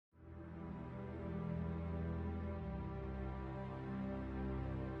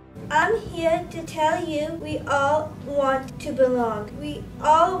I'm here to tell you we all want to belong. We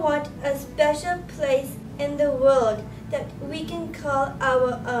all want a special place in the world that we can call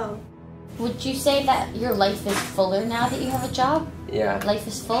our own. Would you say that your life is fuller now that you have a job? Yeah. Life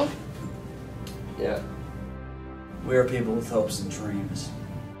is full? Yeah. We're people with hopes and dreams.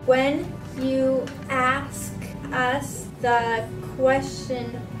 When you ask us the question,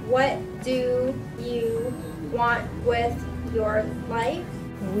 what do you want with your life?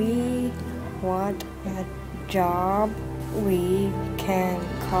 We want a job we can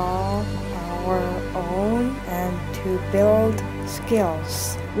call our own and to build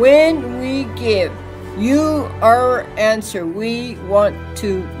skills. When we give you our answer, we want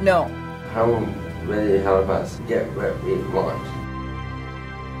to know. How will you help us get what we want?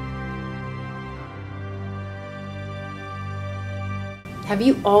 Have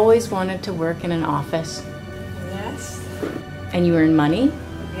you always wanted to work in an office? Yes. And you earn money?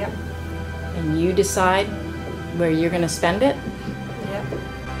 Yep. And you decide where you're going to spend it?